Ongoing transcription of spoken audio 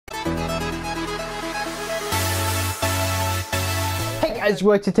Hey guys,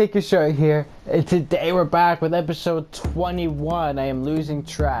 welcome to Take a Shot here, and today we're back with episode 21. I am losing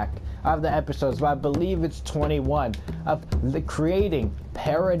track of the episodes, but I believe it's 21 of creating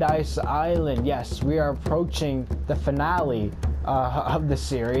Paradise Island. Yes, we are approaching the finale of the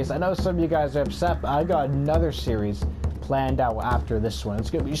series. I know some of you guys are upset, but I got another series planned out after this one.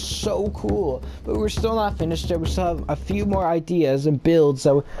 It's gonna be so cool, but we're still not finished yet. We still have a few more ideas and builds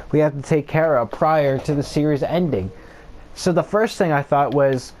that we have to take care of prior to the series ending. So the first thing I thought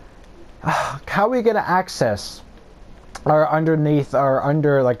was, how are we gonna access our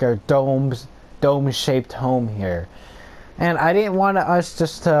under like a dome-shaped home here? And I didn't want us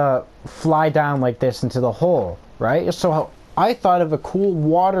just to fly down like this into the hole, right? So I thought of a cool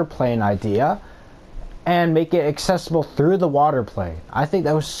water plane idea and make it accessible through the water plane. I think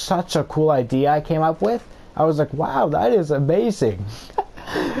that was such a cool idea I came up with. I was like, wow, that is amazing.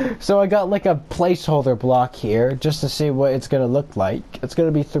 So I got like a placeholder block here just to see what it's going to look like. It's going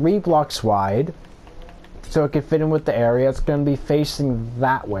to be 3 blocks wide, so it can fit in with the area. It's going to be facing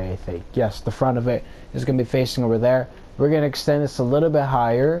that way, I think. Yes, the front of it is going to be facing over there. We're going to extend this a little bit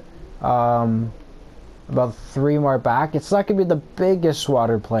higher, about 3 more back. It's not going to be the biggest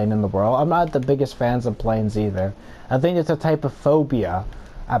water plane in the world. I'm not the biggest fans of planes either. I think it's a type of phobia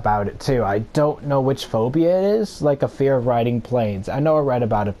about it too. I don't know which phobia it is, like a fear of riding planes. I know I read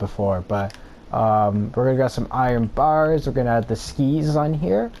about it before, but we're gonna got some iron bars. We're gonna add the skis on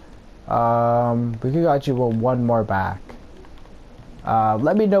here. We could got you one more back.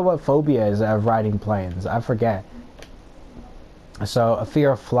 Let me know what phobia is of riding planes. I forget. So a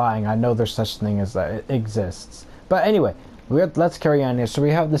fear of flying. I know there's such thing as that. It exists. But anyway, let's carry on here. So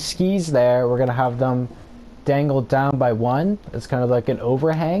we have the skis there. We're gonna have them dangled down by 1. It's kind of like an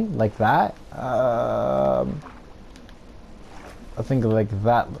overhang, like that. I think like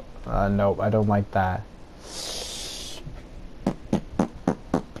that. Nope, I don't like that.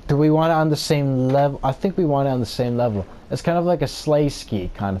 Do we want it on the same level? I think we want it on the same level. It's kind of like a sleigh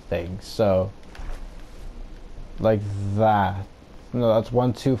ski kind of thing. So, like that. No, that's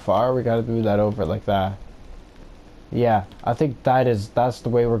 1 too far. We gotta move that over like that. Yeah, I think that's the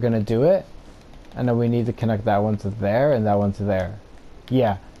way we're gonna do it. And then we need to connect that one to there and that one to there.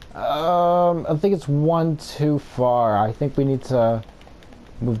 Yeah. I think it's 1 too far. I think we need to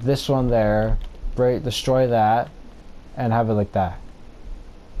move this one there, destroy that, and have it like that.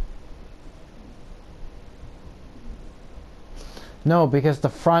 No, because the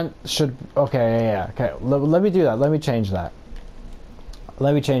front should... Okay, yeah. Okay, let me do that. Let me change that.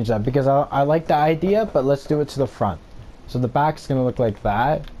 Let me change that, because I like the idea, but let's do it to the front. So the back's going to look like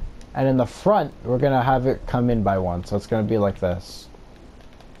that. And in the front, we're going to have it come in by 1. So it's going to be like this.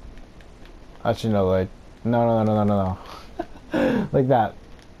 Actually, no, like... No. Like that.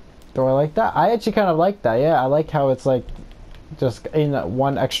 Do I like that? I actually kind of like that. Yeah, I like how it's like just in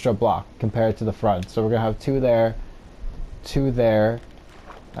 1 extra block compared to the front. So we're going to have 2 there, 2 there.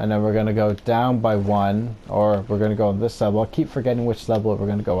 And then we're going to go down by 1. Or we're going to go on this level. I keep forgetting which level we're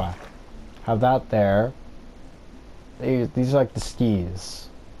going to go at. Have that there. These are like the skis.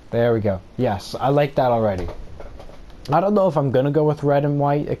 There we go. Yes, I like that already. I don't know if I'm gonna go with red and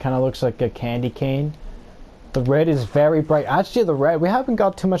white. It kind of looks like a candy cane. The red is very bright. Actually, the red, we haven't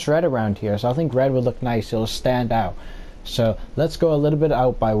got too much red around here, so I think red would look nice. It'll stand out. So let's go a little bit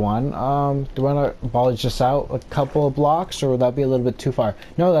out by 1. Do we want to abolish this out a couple of blocks, or would that be a little bit too far?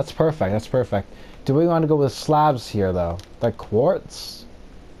 No, that's perfect. That's perfect. Do we want to go with slabs here though, like quartz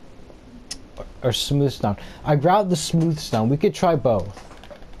or smooth stone? I grabbed the smooth stone. We could try both.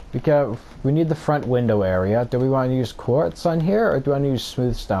 We need the front window area. Do we want to use quartz on here, or do we want to use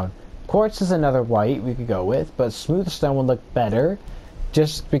smooth stone? Quartz is another white we could go with, but smooth stone would look better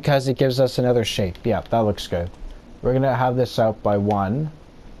just because it gives us another shape. Yeah, that looks good. We're going to have this out by 1.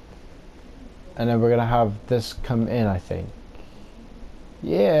 And then we're going to have this come in, I think.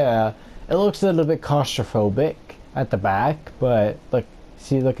 Yeah, it looks a little bit claustrophobic at the back, but look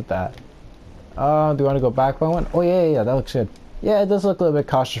at that. Do you want to go back by 1? Oh, yeah, that looks good. Yeah, it does look a little bit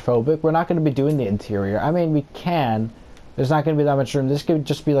claustrophobic. We're not going to be doing the interior. I mean, we can. There's not going to be that much room. This could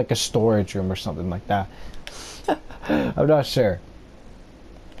just be like a storage room or something like that. I'm not sure.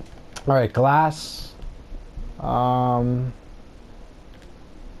 Alright, glass. Yeah,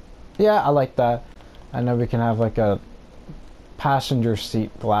 I like that. I know we can have like a passenger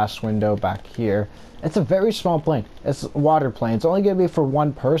seat glass window back here. It's a very small plane. It's a water plane. It's only going to be for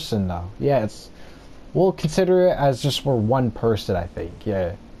 1 person though. Yeah, we'll consider it as just for 1 person, I think.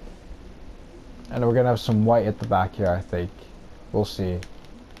 Yeah. And we're going to have some white at the back here, I think. We'll see.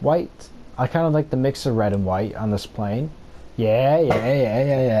 White. I kind of like the mix of red and white on this plane.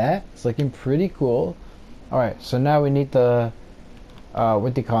 Yeah. It's looking pretty cool. Alright, so now we need the,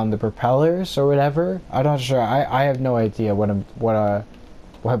 what do you call them, the propellers or whatever? I'm not sure. I have no idea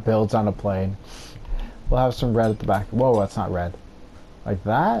what builds on a plane. We'll have some red at the back. Whoa, that's not red. Like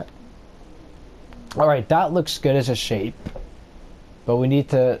that? Alright, that looks good as a shape. But we need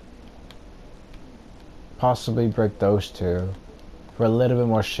to possibly break those two for a little bit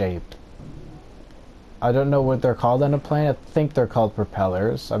more shape. I don't know what they're called on a plane. I think they're called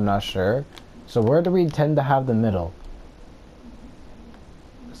propellers. I'm not sure. So where do we intend to have the middle?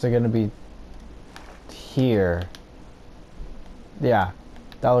 Is it going to be here? Yeah,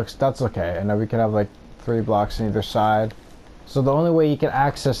 that's okay. And then we can have like 3 blocks on either side. So the only way you can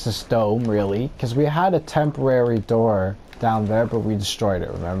access this dome, really, because we had a temporary door down there, but we destroyed it,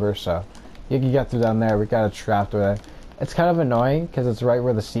 remember? So you can get through down there. We got a trap there. It's kind of annoying because it's right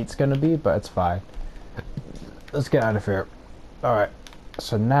where the seat's going to be, but it's fine. Let's get out of here. Alright,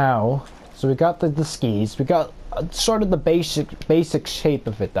 so now, we got the skis. We got sort of the basic shape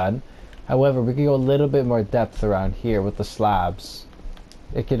of it done. However, we can go a little bit more depth around here with the slabs.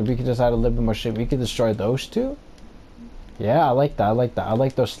 We could just add a little bit more shape. We could destroy those two. Yeah, I like that. I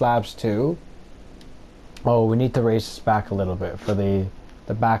like those slabs too. Oh, we need to raise this back a little bit for the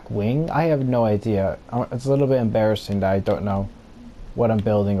back wing. I have no idea. It's a little bit embarrassing that I don't know what I'm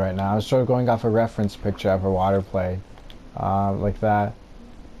building right now. I'm sort of going off a reference picture of a water play, like that.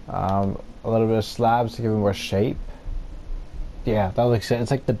 A little bit of slabs to give it more shape. Yeah, that looks it.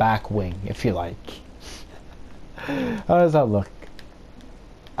 It's like the back wing, if you like. How does that look?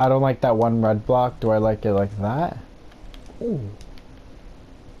 I don't like that one red block. Do I like it like that? Ooh.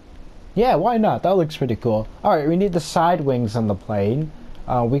 Yeah, why not? That looks pretty cool. Alright, we need the side wings on the plane.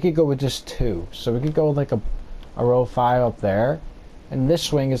 We could go with just 2. So we could go with like a row 5 up there. And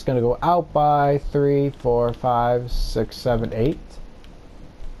this wing is going to go out by 3, 4, 5, 6, 7, 8.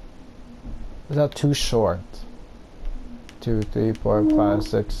 Is that too short? 2, 3, 4, 5,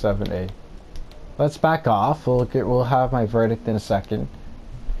 6, 7, 8. Let's back off. We'll have my verdict in a second.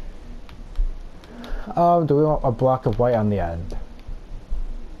 Do we want a block of white on the end?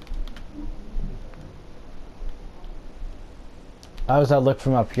 How does that look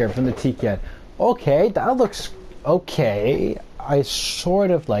from up here, from the tiki end? Okay, that looks okay. I sort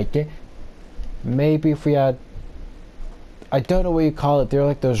of like it. Maybe if we had, I don't know what you call it. They're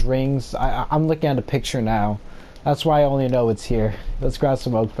like those rings. I'm looking at a picture now. That's why I only know it's here. Let's grab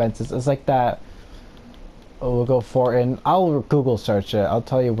some oak fences. It's like that. Oh, we'll go for it. I'll Google search it. I'll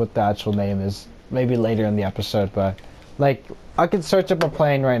tell you what the actual name is. Maybe later in the episode. But like, I can search up a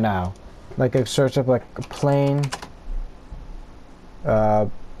plane right now. Like I search up like a plane.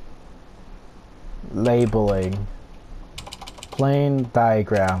 Labeling. Plane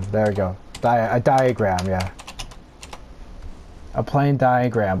diagram. There we go. A diagram, yeah. A plane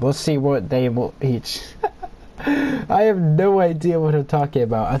diagram. Let's see what they will each. I have no idea what I'm talking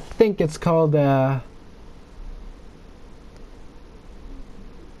about. I think it's called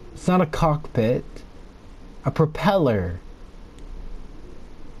it's not a cockpit. A propeller.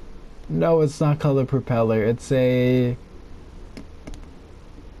 No, it's not called a propeller. It's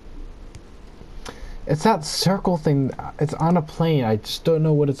that circle thing. It's on a plane. I just don't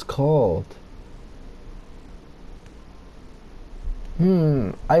know what it's called.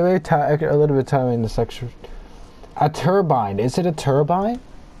 I may take a little bit of time in the section. A turbine. Is it a turbine?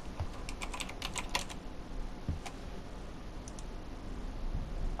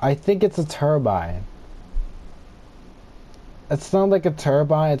 I think it's a turbine. It's not like a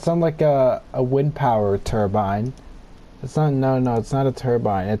turbine. It's not like a wind power turbine. It's not. No. It's not a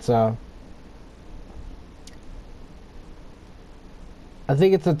turbine. It's a. I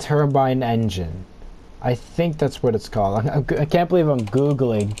think it's a turbine engine. I think that's what it's called. I can't believe I'm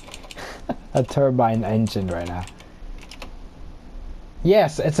Googling a turbine engine right now.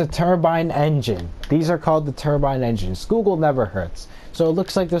 Yes, it's a turbine engine. These are called the turbine engines. Google never hurts. So it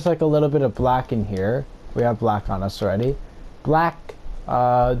looks like there's like a little bit of black in here. We have black on us already. Black,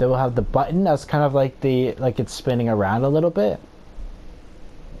 then we'll have the button. That's kind of like it's spinning around a little bit.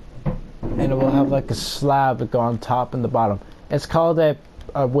 And we'll have like a slab that go on top and the bottom. It's called a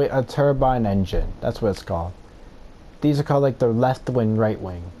turbine engine. That's what it's called. These are called like the left wing, right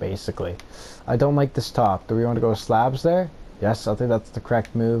wing, basically. I don't like this top. Do we want to go slabs there? Yes, I think that's the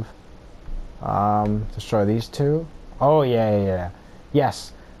correct move. Destroy these two. Oh yeah.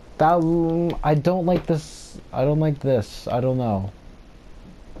 Yes. That I don't like this. I don't like this. I don't know.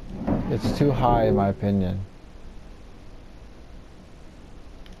 It's too high in my opinion.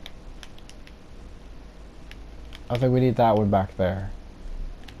 I think we need that one back there.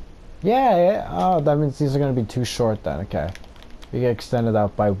 Yeah. Oh, that means these are going to be too short then. Okay. We can extend it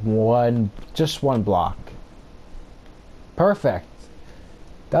out by just one block. Perfect.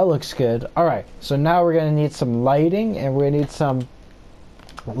 That looks good. Alright, so now we're gonna need some lighting and we're gonna need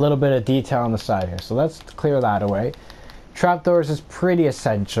a little bit of detail on the side here. So let's clear that away. Trapdoors is pretty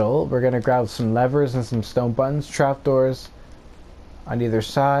essential. We're gonna grab some levers and some stone buttons. Trapdoors on either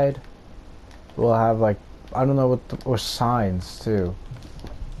side. We'll have like, I don't know what signs too.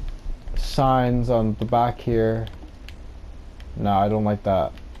 Signs on the back here. No, I don't like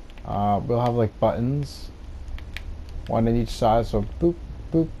that. We'll have like buttons. One on each side, so boop,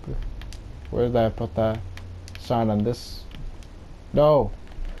 boop. Where did I put that? Sign on this. No.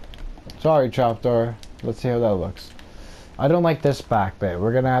 Sorry, trapdoor. Let's see how that looks. I don't like this back bit.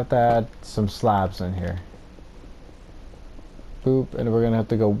 We're gonna have to add some slabs in here. Boop, and we're gonna have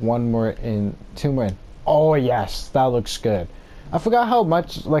to go one more in, two more in. Oh yes, that looks good. I forgot how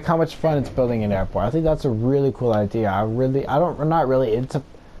much fun it's building an airport. I think that's a really cool idea. I'm not really into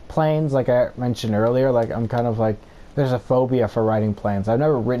planes like I mentioned earlier. Like I'm kind of like, there's a phobia for riding planes. I've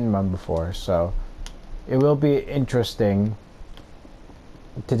never ridden one before, so it will be interesting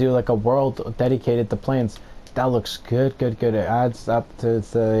to do like a world dedicated to planes. That looks good, good, good. It adds up to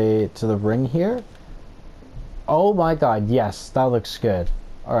the ring here. Oh my god, yes, that looks good.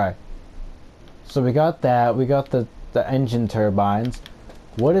 Alright. So we got that. We got the engine turbines.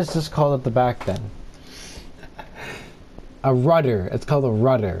 What is this called at the back then? A rudder. It's called a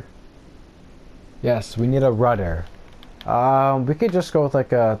rudder. Yes, we need a rudder. We could just go with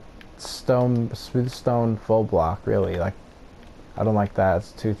like a smooth stone full block, really. Like, I don't like that.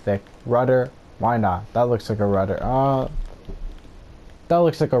 It's too thick. Rudder. Why not? That looks like a rudder. That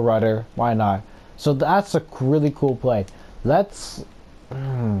looks like a rudder. Why not? So that's a really cool plane. Let's...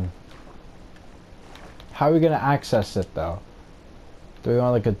 How are we going to access it, though? Do we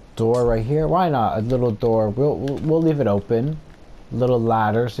want like a door right here? Why not? A little door. We'll leave it open. Little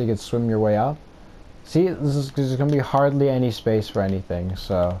ladder so you can swim your way up. See, there's going to be hardly any space for anything,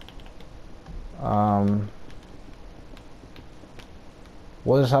 so...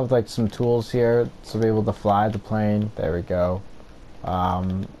 We'll just have like some tools here to be able to fly the plane. There we go.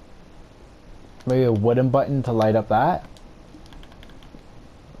 Maybe a wooden button to light up that.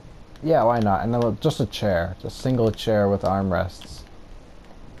 Yeah, why not? And then just a chair. Just a single chair with armrests.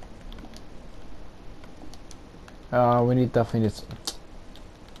 We definitely need some...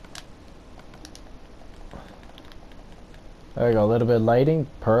 There we go, a little bit of lighting.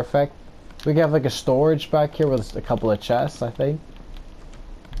 Perfect. We can have like a storage back here with a couple of chests, I think.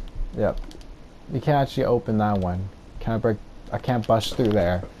 Yep. You can't actually open that one. I can't bust through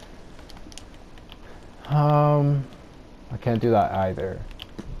there. I can't do that either.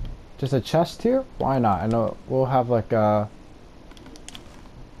 Just a chest here? Why not? I know we'll have like a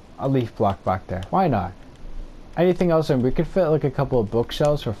leaf block back there. Why not? Anything else? And we could fit like a couple of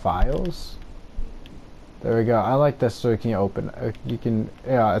bookshelves for files. There we go. I like this so you can open. You can,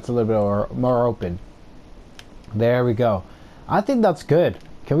 yeah, it's a little bit more open. There we go. I think that's good.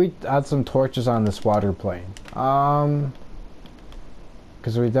 Can we add some torches on this water plane?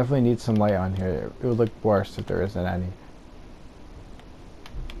 Because we definitely need some light on here. It would look worse if there isn't any.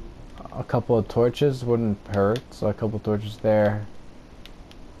 A couple of torches wouldn't hurt, so a couple of torches there.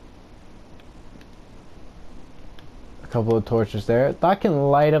 A couple of torches there. That can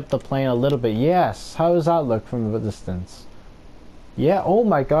light up the plane a little bit. Yes! How does that look from a distance? Yeah, oh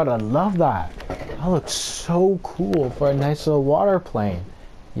my god, I love that! That looks so cool for a nice little water plane.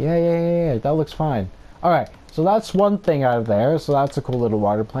 Yeah, that looks fine. Alright, so that's one thing out of there, so that's a cool little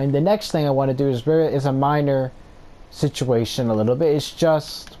water plane. The next thing I want to do is a minor situation a little bit. It's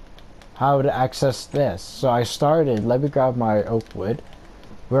just how to access this. So I started, let me grab my oak wood.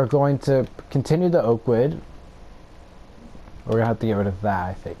 We're going to continue the oak wood. We're going to have to get rid of that,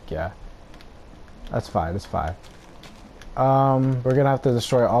 I think, yeah. That's fine, that's fine. We're going to have to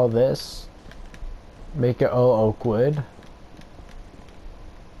destroy all this. Make it all oak wood.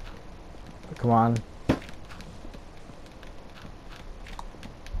 Come on.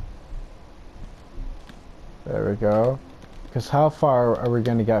 There we go. Because how far are we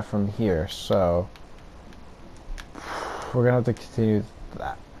going to get from here? So, we're going to have to continue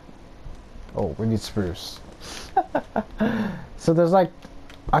that. Oh, we need spruce. So there's like,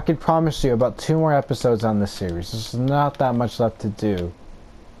 I can promise you about 2 more episodes on this series. There's not that much left to do.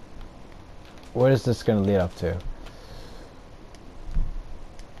 What is this going to lead up to?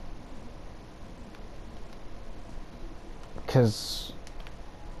 Because...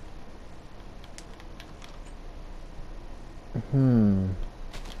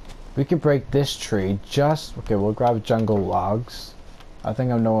 we can break this tree just... Okay, we'll grab jungle logs. I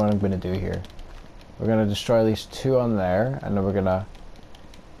think I know what I'm going to do here. We're gonna destroy at least 2 on there, and then we're gonna...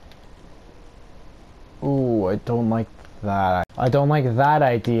 Ooh, I don't like that. I don't like that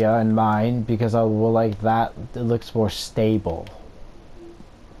idea in mine, because I will like that. It looks more stable.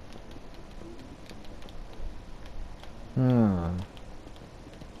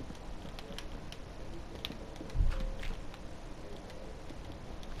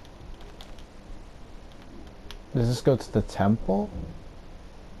 Does this go to the temple?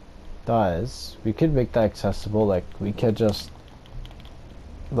 Does. We could make that accessible, like we could just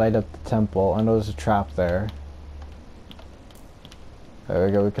light up the temple. I know there's a trap there. There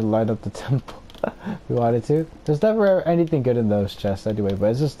we go, we can light up the temple if we wanted to. There's never anything good in those chests anyway,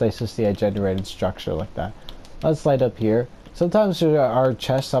 but it's just nice to see a generated structure like that. Let's light up here. Sometimes there are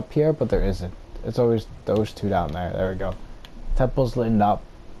chests up here, but there isn't. It's always those 2 down there. There we go. Temple's lit up.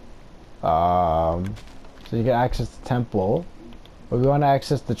 So you can access the temple, but we want to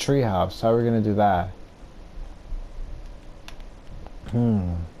access the treehouse. How are we going to do that?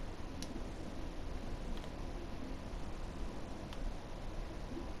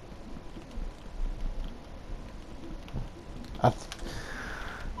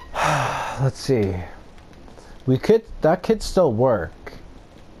 Let's see. That could still work.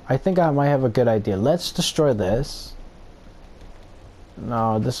 I think I might have a good idea. Let's destroy this.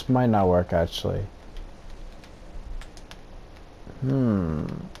 No, this might not work actually. To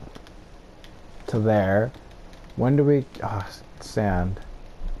there. When do we... sand.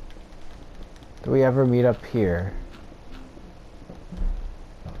 Do we ever meet up here?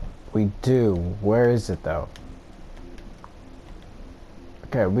 We do. Where is it though?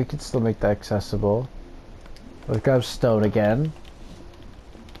 Okay, we can still make that accessible. Let's grab stone again.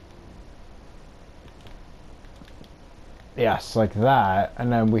 Yes, like that.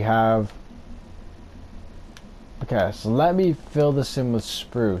 And then we have... Okay, so let me fill this in with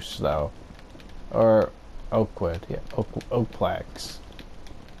spruce though. Or oak wood. Yeah, oak planks.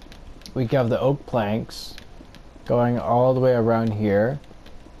 We have the oak planks going all the way around here.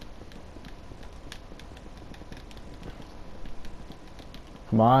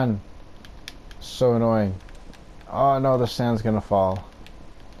 Come on. So annoying. Oh no, the sand's gonna fall.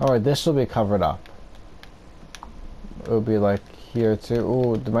 Alright, this will be covered up. It'll be like here too.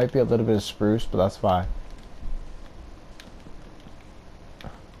 Ooh, there might be a little bit of spruce, but that's fine.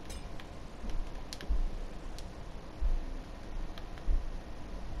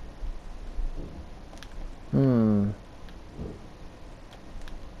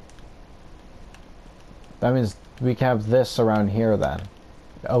 That means we can have this around here then.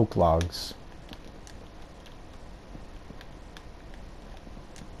 Oak logs.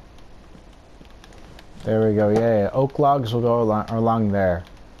 There we go, yeah. Oak logs will go along there.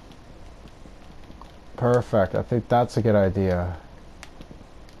 Perfect, I think that's a good idea.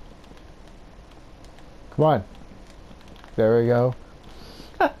 Come on. There we go.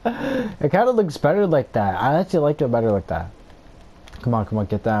 It kind of looks better like that. I actually like it better like that. Come on,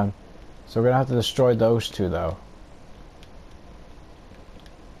 get down. So we're gonna have to destroy those 2 though.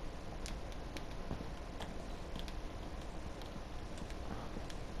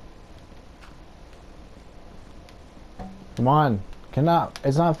 Come on.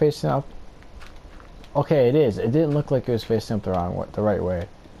 It's not facing up. Okay, it is. It didn't look like it was facing up the right way.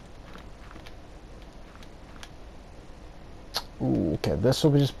 Ooh, okay, this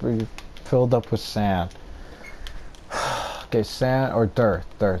will just be filled up with sand. Okay, sand or dirt.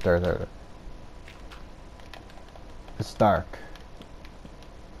 It's dark.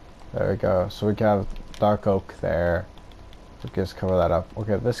 There we go. So we can have dark oak there. So just cover that up.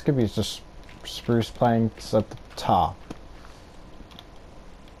 Okay, this could be just spruce planks at the top.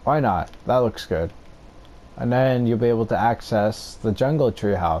 Why not? That looks good. And then you'll be able to access the jungle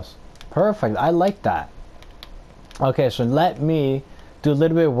tree house. Perfect. I like that. Okay, so let me do a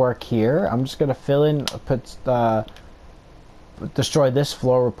little bit of work here. I'm just gonna fill in, destroy this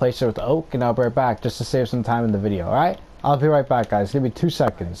floor, replace it with oak, and I'll be right back just to save some time in the video. All right? I'll be right back, guys. Give me 2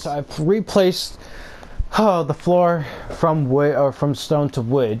 seconds. So I've replaced the floor from wood or from stone to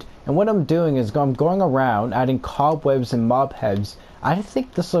wood, and what I'm doing is I'm going around adding cobwebs and mob heads. I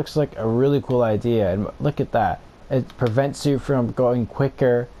think this looks like a really cool idea, and look at that. It prevents you from going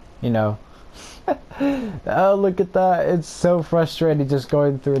quicker, you know. Oh, look at that. It's so frustrating just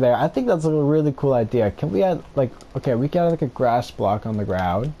going through there. I think that's a really cool idea. Can we add like, okay, we can add like a grass block on the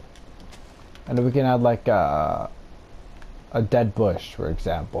ground, and then we can add like a dead bush, for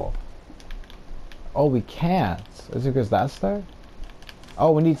example. Oh, we can't. Is it because that's there?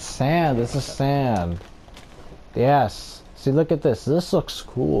 Oh, we need sand. This is sand. Yes. See, look at this. This looks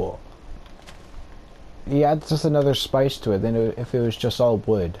cool. Yeah, it's just another spice to it than if it was just all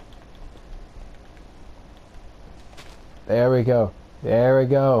wood. There we go. There we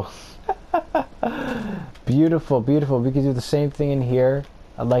go. Beautiful, beautiful. We can do the same thing in here.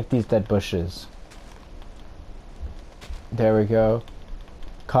 I like these dead bushes. There we go.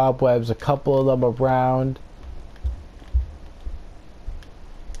 Cobwebs, a couple of them around.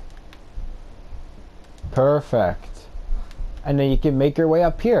 Perfect. And then you can make your way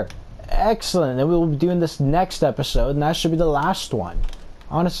up here. Excellent. And we'll be doing this next episode, and that should be the last one.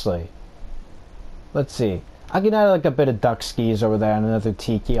 Honestly. Let's see. I can add like a bit of duck skis over there and another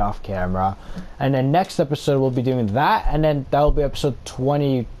tiki off camera. And then next episode we'll be doing that, and then that'll be episode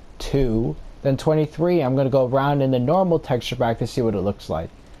 22. Then 23, I'm going to go around in the normal texture pack to see what it looks like.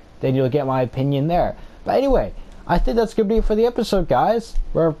 Then you'll get my opinion there. But anyway, I think that's going to be it for the episode, guys.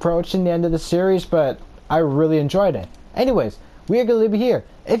 We're approaching the end of the series, but I really enjoyed it. Anyways, we are going to leave it here.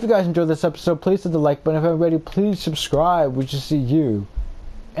 If you guys enjoyed this episode, please hit the like button. If you're ready, please subscribe. We shall see you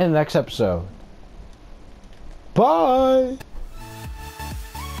in the next episode. Bye!